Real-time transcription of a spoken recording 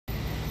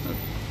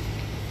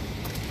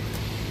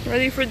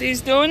Ready for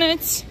these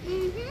donuts?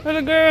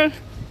 Little girl?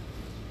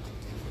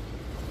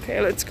 Okay,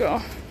 let's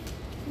go.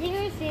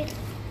 There's it.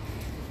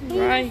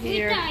 Right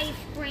here. With the ice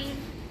cream.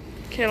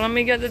 Okay, let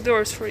me get the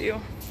doors for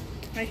you.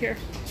 Right here.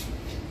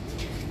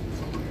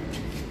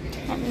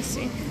 Let me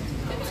see.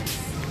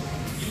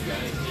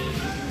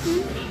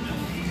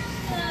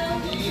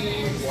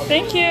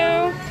 Thank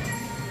you.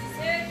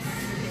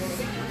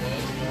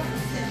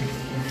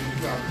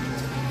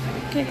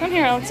 Okay, come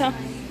here, Elsa.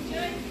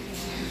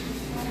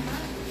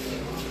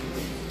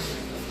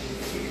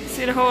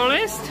 See the whole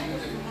list?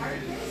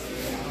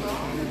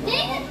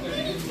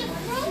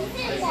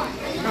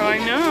 Oh, I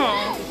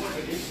know.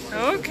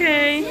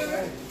 Okay.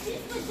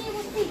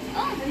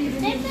 Oh,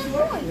 there's a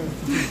boy.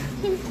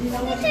 Can you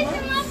take him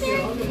out there?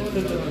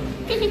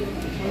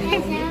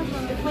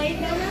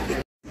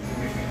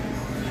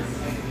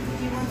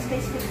 Do you want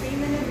space for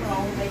cream in it or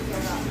all the way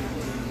filled up?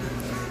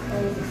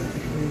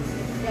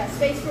 Yeah,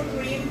 space for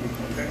cream.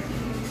 Okay.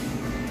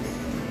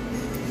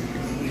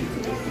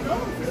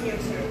 Oh, here,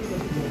 sir.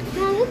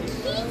 How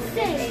cute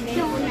says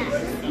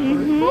donuts.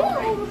 Mm-hmm.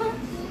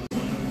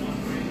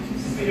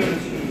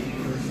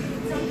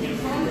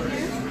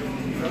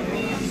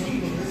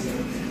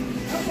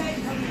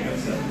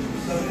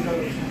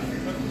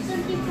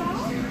 Something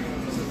wrong?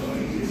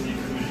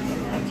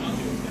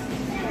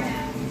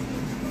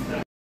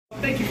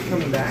 Thank you for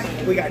coming back.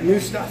 We got new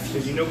stuff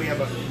because you know we have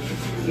a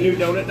new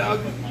donut dog.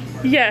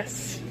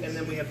 Yes. And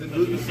then we have the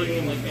gluten-free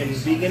and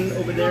vegan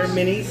over there,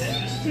 minis.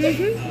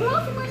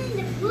 Both one and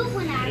the blue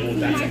one out of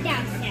my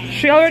dad said.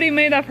 She already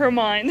made up her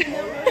mind.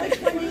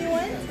 Which one do you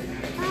want?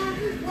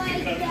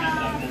 Like the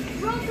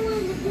both one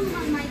and the blue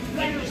one, my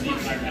dad was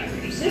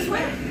This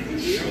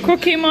one?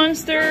 Cookie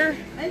Monster.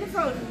 And the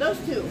frozen, those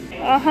two.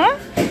 Uh-huh.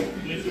 And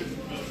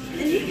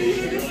you've been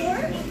here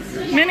before?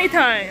 Many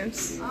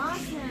times.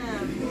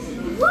 Awesome.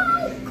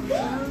 Whoa,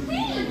 cool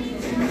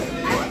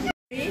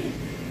thing!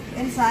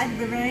 Inside,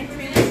 Bavarian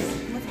cream.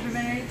 What's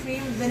Bavarian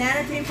cream?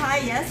 Banana cream pie,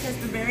 yes. Has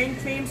Bavarian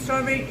cream,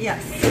 strawberry,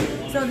 yes.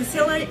 So the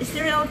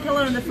cereal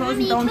killer and the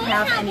frozen don't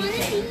have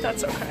anything.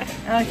 That's okay.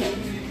 Okay.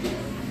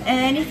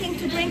 Anything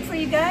to drink for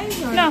you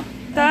guys? Or? No,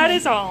 that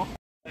is all.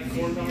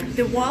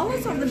 The wall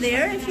is over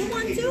there if you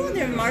want to.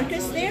 There are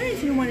markers there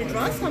if you want to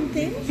draw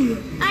something.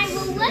 I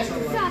will let you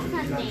draw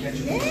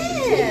something.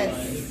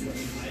 Yes.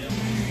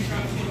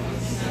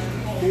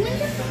 Who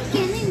ended up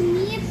giving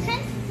me a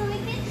pencil so I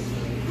can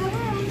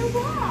cover on the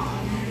wall?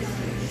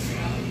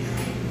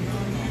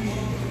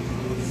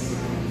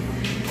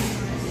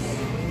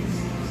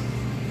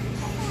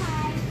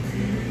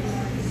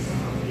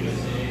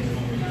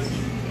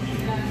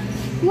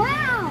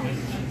 Wow!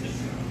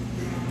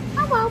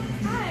 Oh well.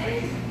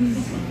 Hi.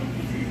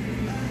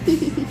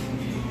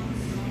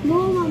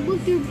 Mama,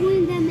 look, you're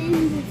putting them in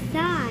the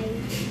side.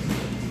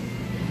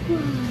 Wow,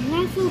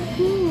 that's so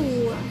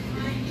cool.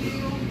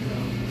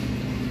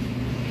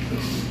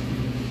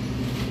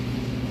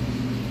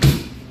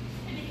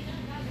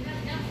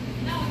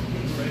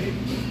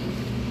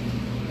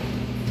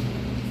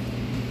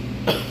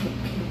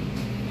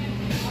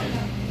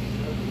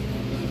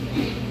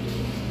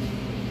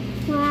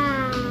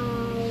 Wow.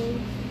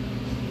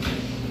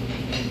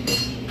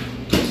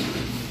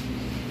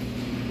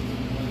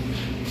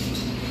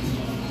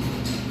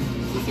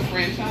 Is this a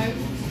franchise?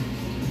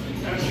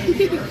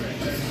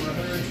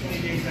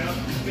 120 days out.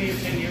 It's been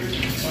 10 years.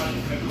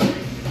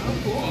 February. Oh,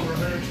 cool. Over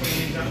 120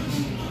 days out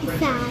from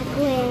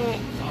Chocolate.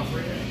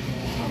 operator.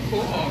 Oh,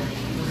 cool.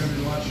 We're going to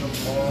be watching them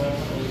all over.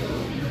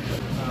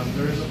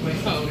 There is a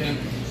place that's been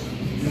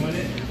doing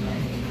it.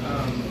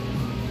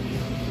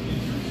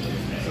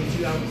 Since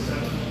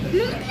 2007.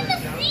 Look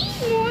at the feet,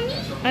 Mommy.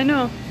 I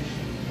know.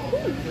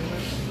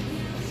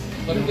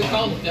 What is it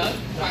called? Duck?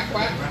 Quack,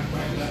 quack?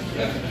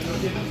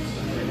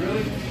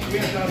 Really? We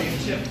got Johnny and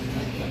Chip. You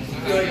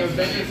feel like a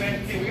Benji fan?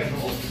 Hey, we got the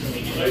whole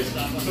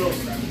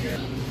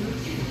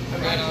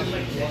Right on.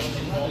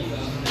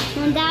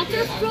 And that's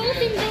a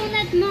frozen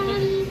donut,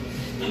 Mommy.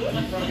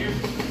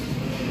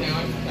 Now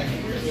I'm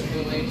technically with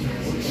the late.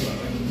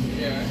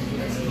 Yeah.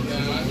 No,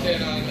 I'm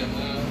dead on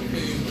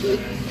food.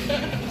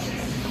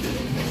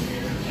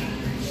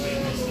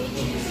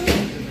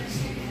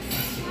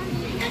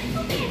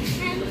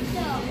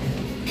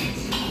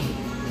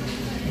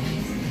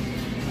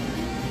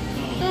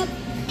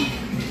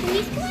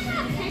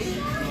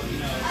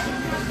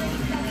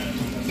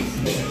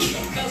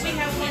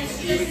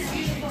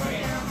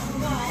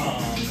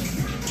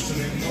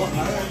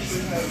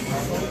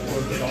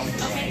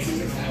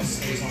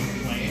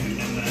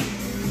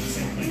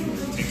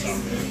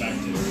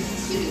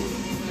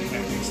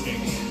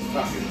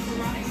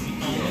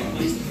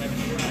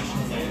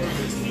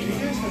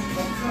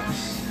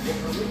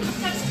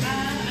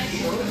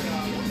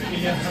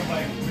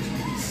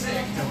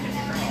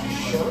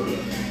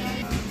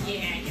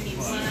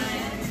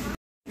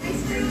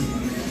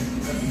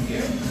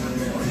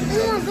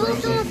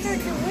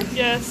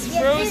 Yes,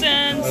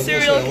 frozen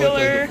serial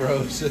killer.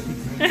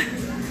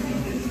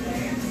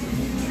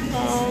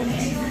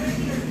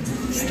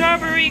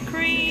 Strawberry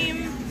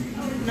cream.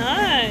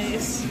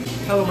 Nice.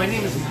 Hello, my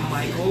name is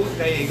Michael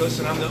Gallegos,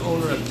 and I'm the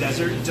owner of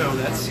Desert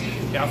Donuts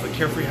off of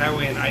Carefree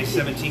Highway and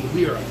I-17.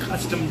 We are a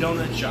custom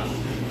donut shop.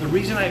 The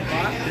reason I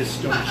bought this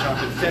donut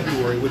shop in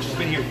February, which has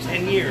been here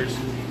 10 years,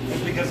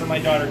 is because of my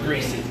daughter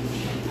Gracie.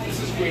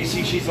 This is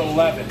Gracie, she's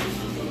 11.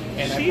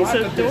 And She's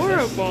I bought the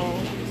adorable.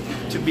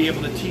 to be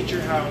able to teach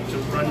her how to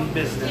run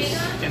business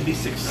and be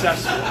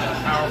successful and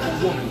a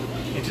powerful woman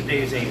in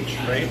today's age,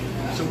 right?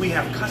 So we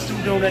have custom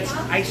donuts,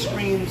 ice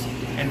creams,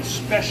 and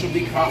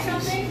specialty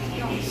coffees.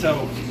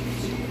 So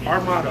our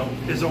motto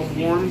is a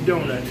warm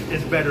donut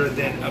is better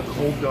than a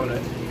cold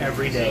donut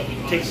every day.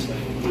 It takes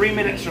 3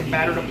 minutes from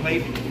batter to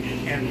plate,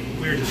 and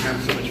we're just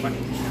having so much fun.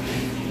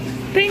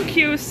 Thank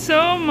you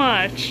so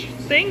much.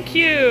 Thank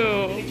you.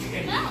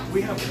 And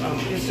we have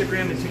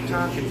Instagram and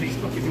TikTok and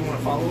Facebook if you want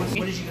to follow us.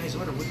 What did you guys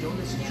order? What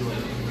donuts did you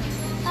order?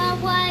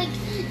 Like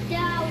the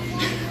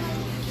one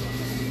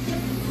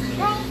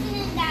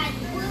frozen that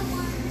blue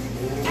one.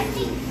 I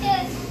think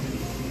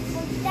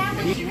that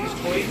And was. these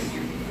toys,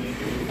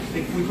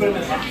 we put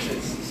them in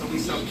boxes. So we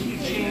sell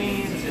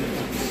keychains and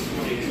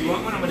if you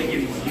want one, I'm going to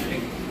give you one. You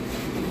pick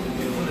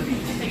one of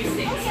these.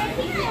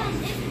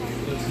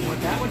 You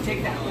want that one?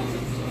 Take that one.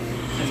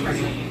 That's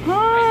pretty.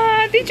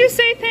 Did you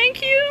say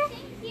thank you?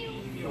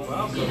 You're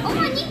welcome. Oh,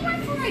 I need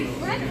one for my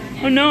brother.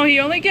 Oh no, he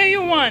only gave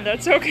you one.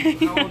 That's okay.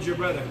 How old's your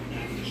brother?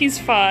 He's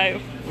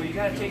 5. Well, you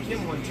gotta take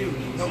him one too.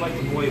 He'll like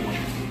the boy one.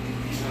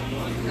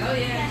 Oh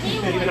yeah.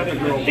 You got the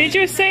girl one. Did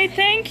you say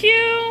thank you?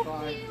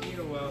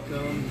 You're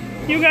welcome.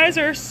 You guys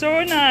are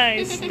so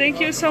nice. Thank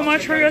you so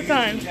much for your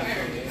time.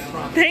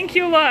 Thank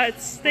you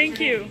lots. Thank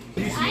you.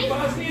 Do you speak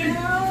Bosnian?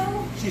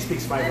 She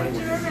speaks 5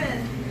 languages.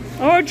 German.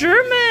 Oh,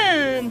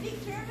 German.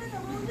 Speak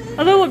German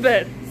A a little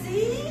bit. little bit.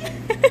 See?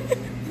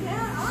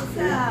 Yeah,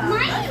 awesome.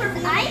 Mine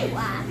is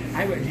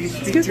Iowa. Do you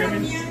speak Excuse me?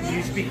 German? Do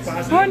you speak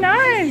Bosnian? Oh,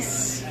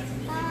 nice.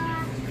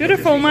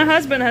 Beautiful. My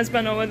husband has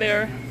been over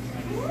there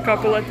a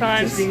couple of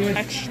times.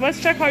 Let's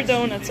check our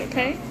donuts,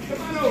 okay?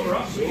 Come on over.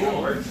 I'll show you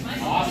over.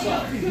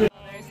 Awesome. There's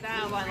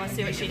that one. Let's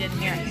see what she did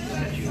here.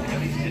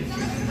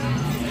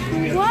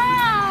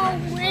 Wow.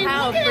 And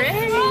How look at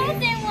pretty. the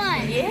frozen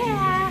one.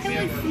 Yeah.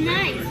 It was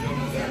nice.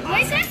 Why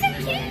is that so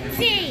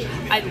cutesy?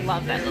 I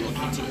love that little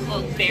keychain.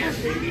 Little bear.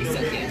 So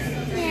cute.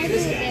 Yeah,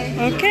 it's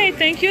there. Okay,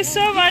 thank you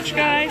so much,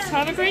 guys.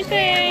 Have a great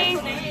day.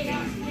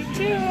 You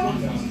too.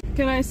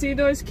 Can I see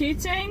those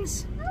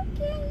keychains?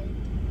 Okay.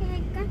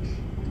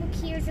 Look,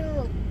 here's a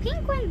little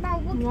pink one,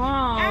 but look.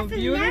 Wow, that's another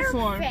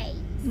beautiful. face.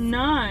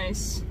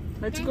 Nice.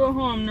 Let's go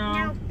home Now,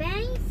 now.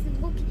 Benny's,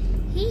 look,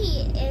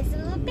 he is a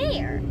little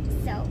bear.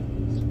 So